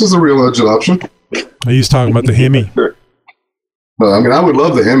 3.6 is a real engine option. He's talking about the Hemi. Sure. I would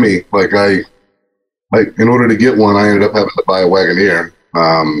love the Hemi. In order to get one, I ended up having to buy a Wagoneer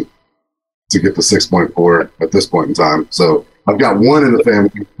to get the 6.4 at this point in time. So I've got one in the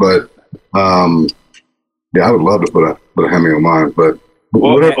family, but I would love to put a Hemi on mine. But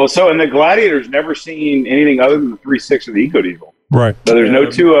so in the Gladiator's never seen anything other than the 3.6 or the Eco Diesel. Right. So there's no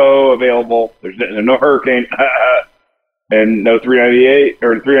 2.0 available. There's no Hurricane, and no 398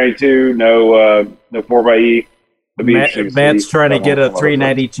 or 392. No 4xe. Matt's trying to get a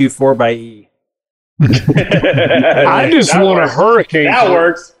 392 4xe. I just want a Hurricane. That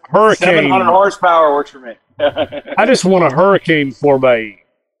works. Hurricane. 700 horsepower works for me. I just want a Hurricane 4xe,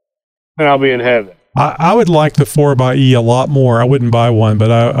 and I'll be in heaven. I would like the 4xe a lot more. I wouldn't buy one,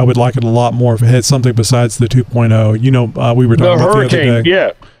 but I would like it a lot more if it had something besides the 2.0. You know, we were talking about Hurricane, the other day.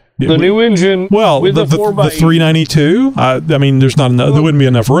 yeah. The new engine. Well, with the 392. I mean, there's not enough. There wouldn't be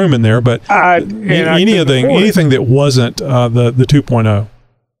enough room in there. But anything that wasn't the 2.0.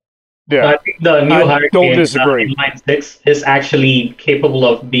 Yeah, I think the new Hurricane, don't disagree. Inline 6 is actually capable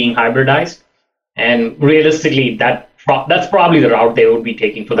of being hybridized, and realistically, that's probably the route they would be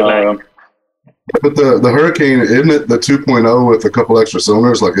taking for the lag. But the Hurricane, isn't it the 2.0 with a couple extra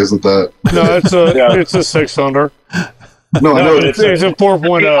cylinders? Like, isn't that? No, it's a it's a 600. No, I know it's a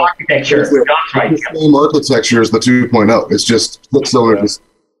 4.0 architecture. It's the same architecture as the 2.0. It's just 6 cylinders.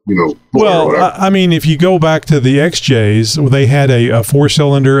 You know. Well, I mean, if you go back to the XJs, they had a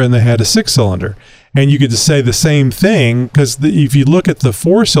 4-cylinder and they had a 6-cylinder. And you could just say the same thing because if you look at the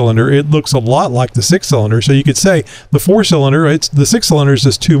 4-cylinder, it looks a lot like the 6-cylinder. So you could say the 4-cylinder, it's the 6-cylinder is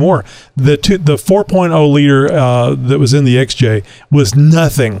just 2 more. The 4.0 liter that was in the XJ was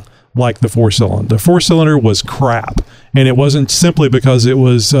nothing like the 4-cylinder. The 4-cylinder was crap, and it wasn't simply because it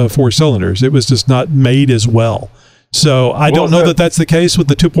was 4 cylinders. It was just not made as well. So I don't know that that's the case with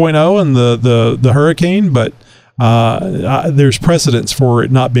the 2.0 and the Hurricane, but there's precedence for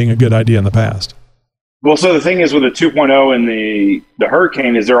it not being a good idea in the past. Well, so the thing is with the 2.0 and the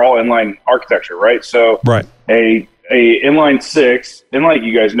Hurricane is they're all inline architecture, right? So right. a inline 6, and like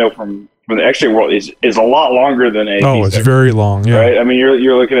you guys know from the XJ world, is a lot longer than a V6, it's very long, yeah. Right? I mean,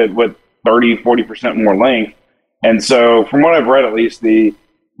 you're looking at what 30-40% more length, and so from what I've read, at least the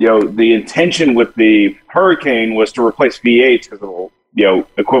intention with the Hurricane was to replace V8s because of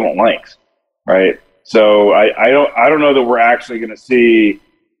equivalent lengths, right? So I don't know that we're actually going to see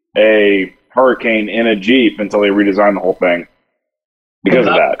a Hurricane in a Jeep until they redesign the whole thing because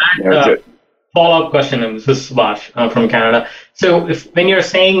of that. Follow-up question, and this is Subhash from Canada. So when you're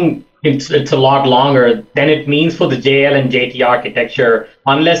saying it's a lot longer, then it means for the JL and JT architecture,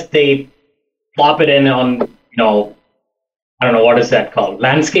 unless they plop it in on, I don't know, what is that called?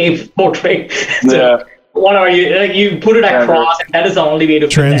 Landscape portrait? So what are you put it across, and that is the only way to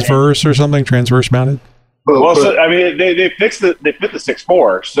transverse or something, transverse mounted? Well, so, I mean, they fit the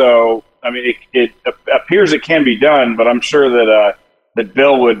 6.4, so I mean, it appears it can be done, but I'm sure that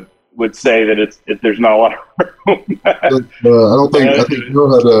Bill would say that there's not a lot of room. I think Bill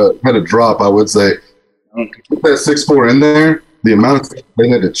had a drop. I would say put that 6.4 in there. The amount of things they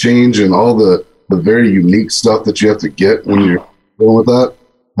had to change and all the very unique stuff that you have to get when you're going with that.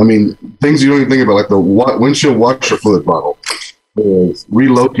 I mean, things you don't even think about, like the windshield washer fluid bottle is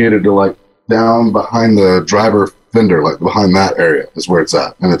relocated to like down behind the driver fender, like behind that area is where it's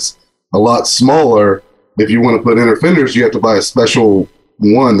at. And it's a lot smaller. If you want to put inner fenders, you have to buy a special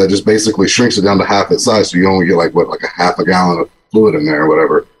one that just basically shrinks it down to half its size. So you only get like a half a gallon of fluid in there or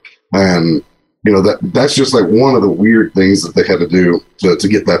whatever. And that's just like one of the weird things that they had to do to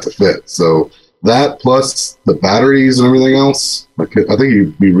get that to fit. So that plus the batteries and everything else, I think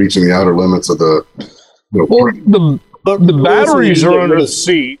you'd be reaching the outer limits of the. The batteries are under the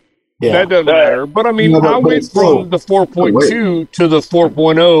seat. Yeah. That doesn't matter. But I mean, I went from the 4.2 to the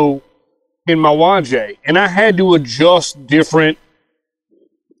 4.0 in my YJ, and I had to adjust different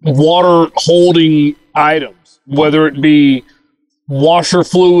water holding items, whether it be washer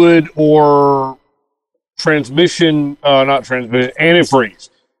fluid or antifreeze.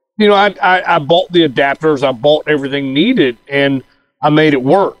 I bought the adapters, I bought everything needed, and I made it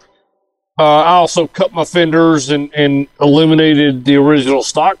work. I also cut my fenders and eliminated the original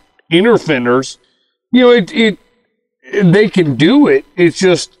stock inner fenders. They can do it. It's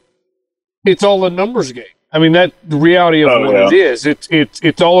just, it's all a numbers game. I mean, that's the reality of it is.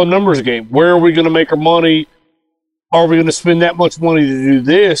 It's all a numbers game. Where are we going to make our money? Are we going to spend that much money to do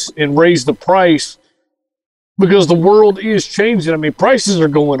this and raise the price? Because the world is changing. I mean, prices are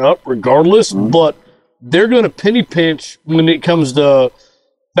going up regardless, but they're going to penny pinch when it comes to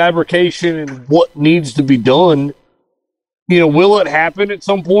fabrication and what needs to be done. Will it happen at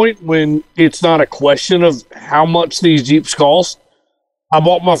some point when it's not a question of how much these Jeeps cost? I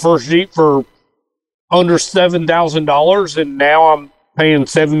bought my first Jeep for under $7,000, and now I'm paying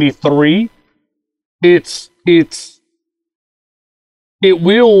 $73,000. It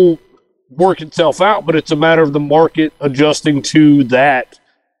will work itself out, but it's a matter of the market adjusting to that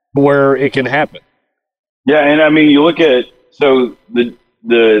where it can happen. Yeah, and I mean, you look at the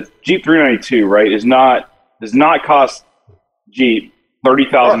Jeep 392, right, does not cost Jeep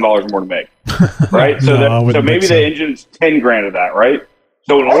 $30,000 more to make, right? So maybe the engine's $10,000 of that, right?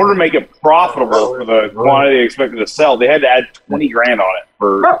 So in order to make it profitable for the quantity they expected to sell, they had to add $20,000 on it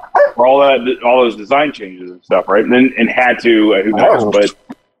for all those design changes and stuff, right? And had to, who knows? But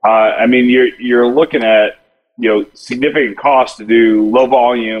I mean, you're looking at significant cost to do low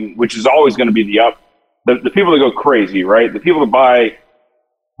volume, which is always going to be the people that go crazy, right? The people that buy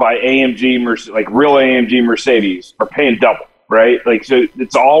AMG like real AMG Mercedes are paying double, right? Like, so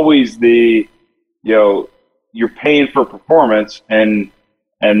it's always you're paying for performance, and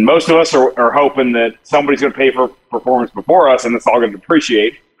most of us are hoping that somebody's going to pay for performance before us, and it's all going to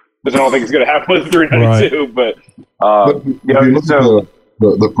depreciate, because I don't think it's going to happen with the 392. Right. But if you look at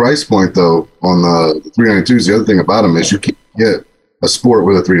the price point, though, on the 392s, the other thing about them is you can't get a Sport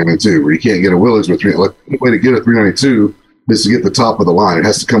with a 392, or you can't get a Willys with 392. Like, the way to get a 392 is to get the top of the line. It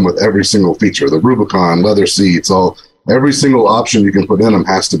has to come with every single feature, the Rubicon, leather seats, every single option you can put in them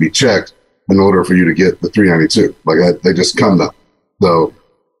has to be checked in order for you to get the 392. Like that, they just come up. So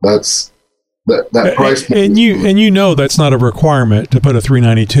that's that price. And you know that's not a requirement to put a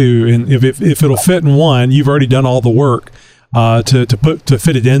 392. And if it'll fit in one, you've already done all the work to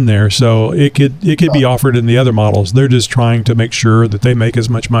fit it in there. So it could be offered in the other models. They're just trying to make sure that they make as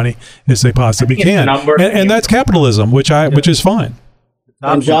much money as they possibly can. And that's capitalism, which is fine.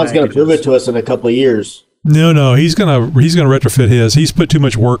 And John's going to prove it to us in a couple of years. No, he's gonna retrofit his. He's put too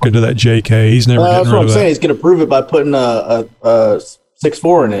much work into that JK. He's never. That's what I'm saying. He's going to prove it by putting a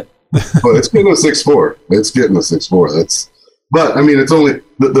 6.4 in it. Well, it's getting a 6.4. It's getting a 6.4. But I mean, it's only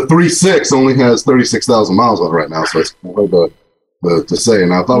the 3.6 only has 36,000 miles on it right now, so it's hard to say.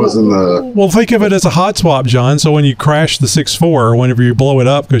 And I thought it was in the. Well, think of it as a hot swap, John. So when you crash the 6.4, whenever you blow it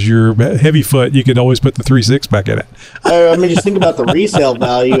up because you're heavy foot, you could always put the 3.6 back in it. I mean, just think about the resale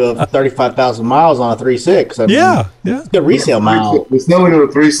value of 35,000 miles on a 3.6. I mean, yeah, it's a good resale mile. The selling of a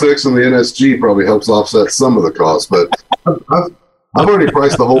 3.6 and the NSG probably helps offset some of the cost, but I've already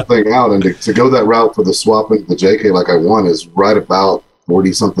priced the whole thing out, and to go that route for the swap into the JK like I want is right about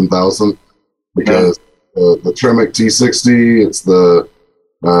 40-something thousand, because the Tremec T60, it's the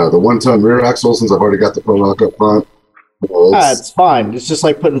 1-ton rear axle, since I've already got the Pro Lock up front. It's fine. It's just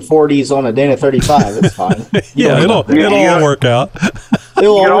like putting 40s on a Dana 35. It's fine. It'll all work out.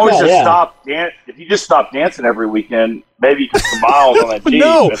 You can always stop if you just stop dancing every weekend. Maybe you put some miles on that Jeep.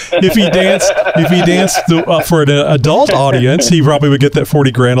 No, if he danced for an adult audience, he probably would get that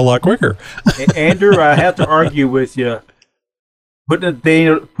 $40,000 a lot quicker. Andrew, I have to argue with you. Putting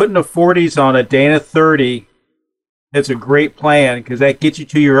the 40s on a Dana 30, it's a great plan because that gets you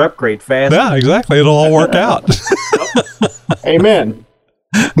to your upgrade faster. Yeah, exactly. It'll all work out. Amen.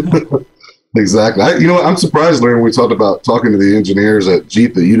 Exactly. I'm surprised, Larry, when we talked about talking to the engineers at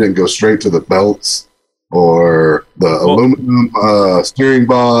Jeep, that you didn't go straight to the belts or the aluminum steering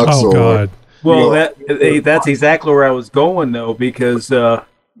box. Oh, God. Well, that's exactly where I was going, though, because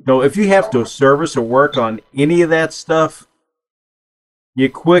if you have to service or work on any of that stuff, you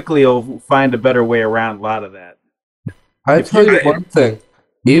quickly will find a better way around a lot of that. I tell you one thing,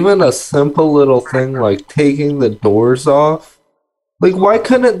 even a simple little thing like taking the doors off, like why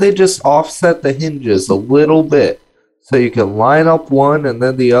couldn't they just offset the hinges a little bit so you can line up one and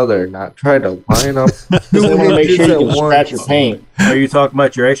then the other, not try to line up two hinges make sure you can once. scratch your paint. Are you talking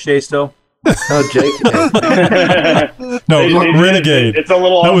about your XJ still? No, Jake. No, Renegade. It's a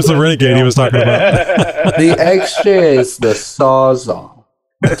little. That was the Renegade he was talking about. The XJ is the sawzall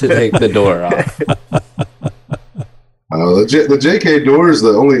to take the door off. The JK doors,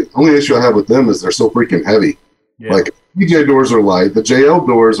 the only issue I have with them is they're so freaking heavy. Yeah. Like PJ doors are light. The JL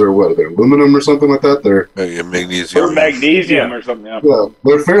doors are what? They're aluminum or something like that. They're magnesium. Or magnesium or something. Yeah,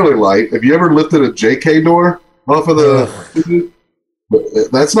 they're fairly light. Have you ever lifted a JK door off of the?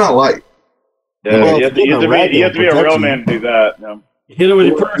 That's not light. Yeah, you have to be a real man to do that. No. Hit it with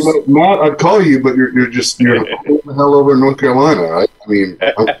your purse. Matt, I'd call you, but you're the hell over in North Carolina. Right? I mean,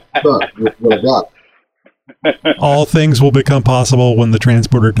 I'm stuck with what I got. All things will become possible when the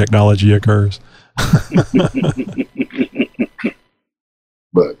transporter technology occurs.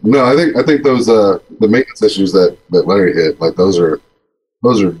 But no, I think those the maintenance issues that Larry hit, like those are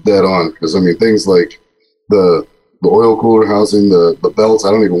dead on, because I mean things like the oil cooler housing, the belts,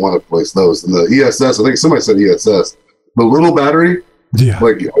 I don't even want to replace those. And the ESS, I think somebody said ESS, the little battery,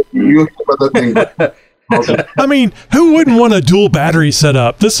 like you think about that thing. I mean, who wouldn't want a dual battery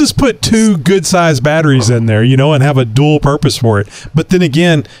setup? This is put two good-sized batteries in there, and have a dual purpose for it. But then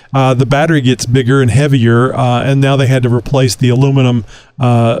again, the battery gets bigger and heavier, and now they had to replace the aluminum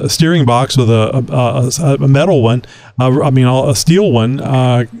steering box with a metal one. A steel one.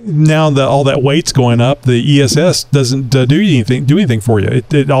 Now that all that weight's going up, the ESS doesn't do anything for you.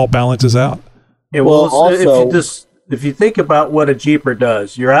 It all balances out. Yeah, well also, if you think about what a Jeeper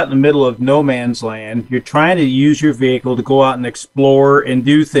does, you're out in the middle of no man's land. You're trying to use your vehicle to go out and explore and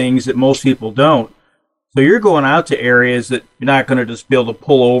do things that most people don't. So you're going out to areas that you're not going to just be able to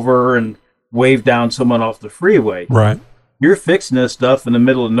pull over and wave down someone off the freeway. Right. You're fixing this stuff in the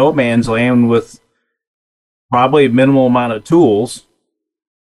middle of no man's land with probably a minimal amount of tools.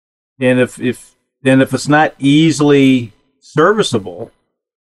 And if it's not easily serviceable,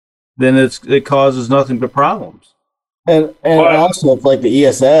 then it causes nothing but problems. And also, if like the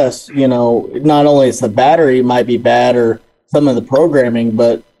ESS, not only is the battery might be bad or some of the programming,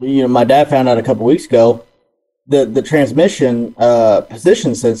 but my dad found out a couple weeks ago the transmission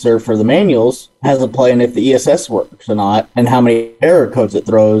position sensor for the manuals has a play in if the ESS works or not, and how many error codes it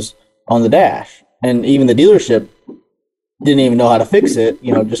throws on the dash. And even the dealership didn't even know how to fix it,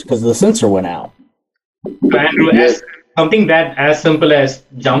 just because the sensor went out. Andrew, something that as simple as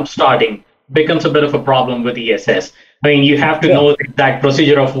jump starting becomes a bit of a problem with ESS. I mean, you have to know the exact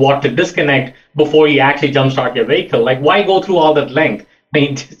procedure of what to disconnect before you actually jump start your vehicle. Like, why go through all that length? I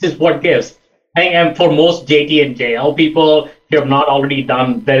mean, this is what gives. And for most JT and JL people, if you have not already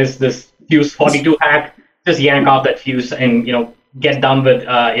done, there is this fuse 42 hack. Just yank off that fuse and, get done with,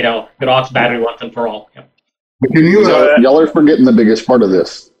 Rock's battery once and for all. Yeah. Can you, y'all are forgetting the biggest part of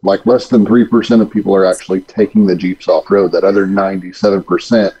this. Like, less than 3% of people are actually taking the Jeeps off-road. That other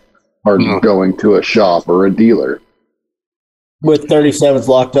 97% are going to a shop or a dealer. With 37s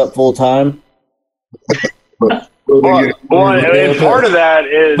locked up full time. Well, and part of that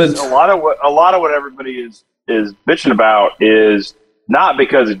is a lot of what everybody is bitching about is not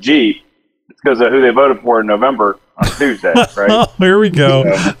because of Jeep, it's because of who they voted for in November on Tuesday, right? Oh, here we go.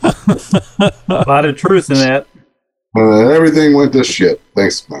 A lot of truth in that. Everything went to shit.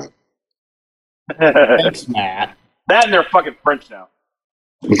 Thanks, Matt. Thanks, Matt. That and they're fucking French now.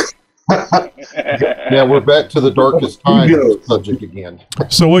 Yeah, we're back to the darkest time subject again.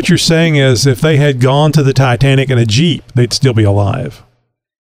 So what you're saying is if they had gone to the Titanic in a Jeep, they'd still be alive.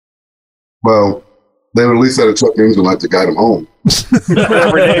 Well, they would at least had a check engine light to guide them home.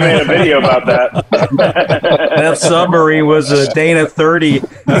 Renee made a video about that. That submarine was a Dana 30.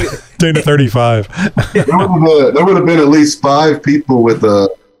 Dana 35. There would have been at least 5 people with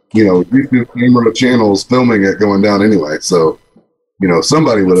YouTube camera channels filming it going down anyway. So,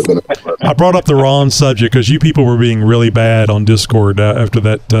 somebody would have been. I brought up the wrong subject because you people were being really bad on Discord after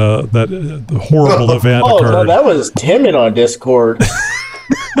that horrible event occurred. No, that was timid on Discord.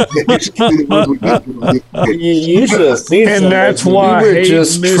 You should have seen. And that's why we were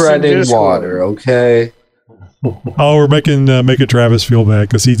just treading water. Okay. Oh, we're making Travis feel bad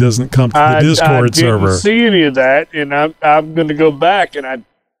because he doesn't come to the Discord server. I didn't see any of that, and I'm going to go back, and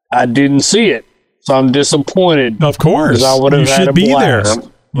I didn't see it, so I'm disappointed. Of course, I would have you had should be there.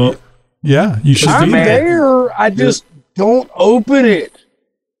 Well, yeah, you should be there. I just don't open it.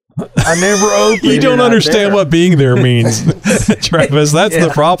 I never open it. You don't understand what being there means, Travis. That's the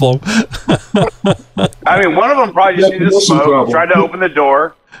problem. I mean, one of them probably just needed to smoke, tried to open the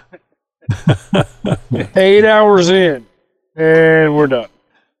door. 8 hours in, and we're done.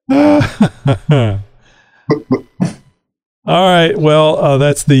 All right. Well,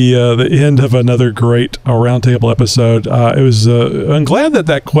 that's the end of another great roundtable episode. It was. I'm glad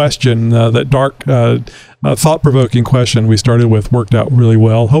that question, that dark, thought-provoking question we started with, worked out really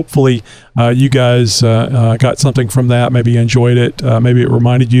well. Hopefully, you guys got something from that. Maybe you enjoyed it. Maybe it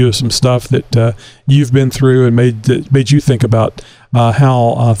reminded you of some stuff that you've been through and made you think about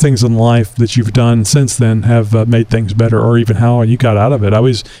how things in life that you've done since then have made things better, or even how you got out of it.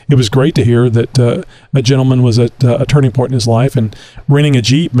 It was great to hear that a gentleman was at a turning point in his life, and renting a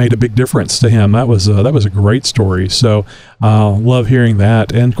Jeep made a big difference to him. That was a great story. So love hearing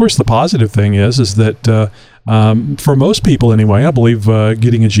that. And of course, the positive thing is that for most people anyway, I believe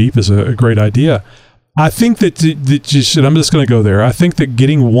getting a Jeep is a great idea. I think that I'm just going to go there. I think that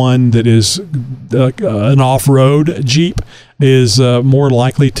getting one that is an off-road Jeep is more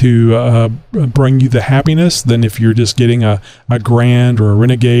likely to bring you the happiness than if you're just getting a Grand or a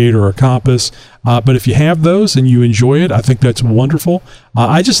Renegade or a Compass. But if you have those and you enjoy it, I think that's wonderful.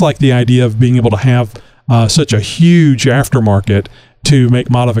 I just like the idea of being able to have such a huge aftermarket to make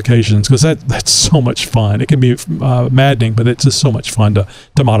modifications, because that's so much fun. It can be maddening, but it's just so much fun to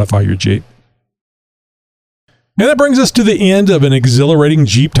modify your Jeep. And that brings us to the end of an exhilarating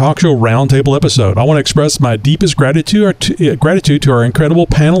Jeep Talk Show Roundtable episode. I want to express my deepest gratitude to our incredible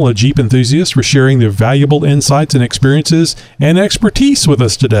panel of Jeep enthusiasts for sharing their valuable insights and experiences and expertise with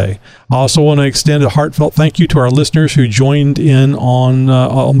us today. I also want to extend a heartfelt thank you to our listeners who joined in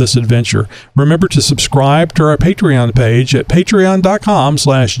on this adventure. Remember to subscribe to our Patreon page at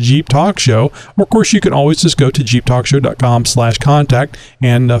patreon.com/Jeep Talk Show. Or, of course, you can always just go to jeeptalkshow.com/contact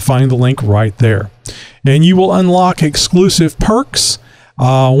and find the link right there. And you will unlock exclusive perks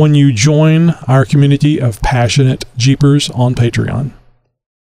when you join our community of passionate Jeepers on Patreon.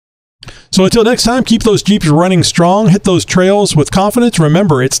 So until next time, keep those Jeeps running strong, hit those trails with confidence.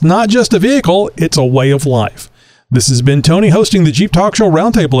 Remember, it's not just a vehicle, it's a way of life. This has been Tony hosting the Jeep Talk Show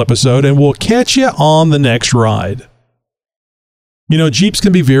Roundtable episode, and we'll catch you on the next ride. You know, Jeeps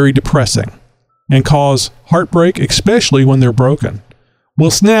can be very depressing and cause heartbreak, especially when they're broken.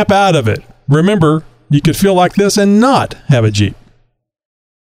 We'll snap out of it. Remember, you could feel like this and not have a Jeep.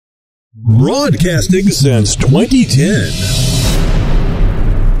 Broadcasting since 2010.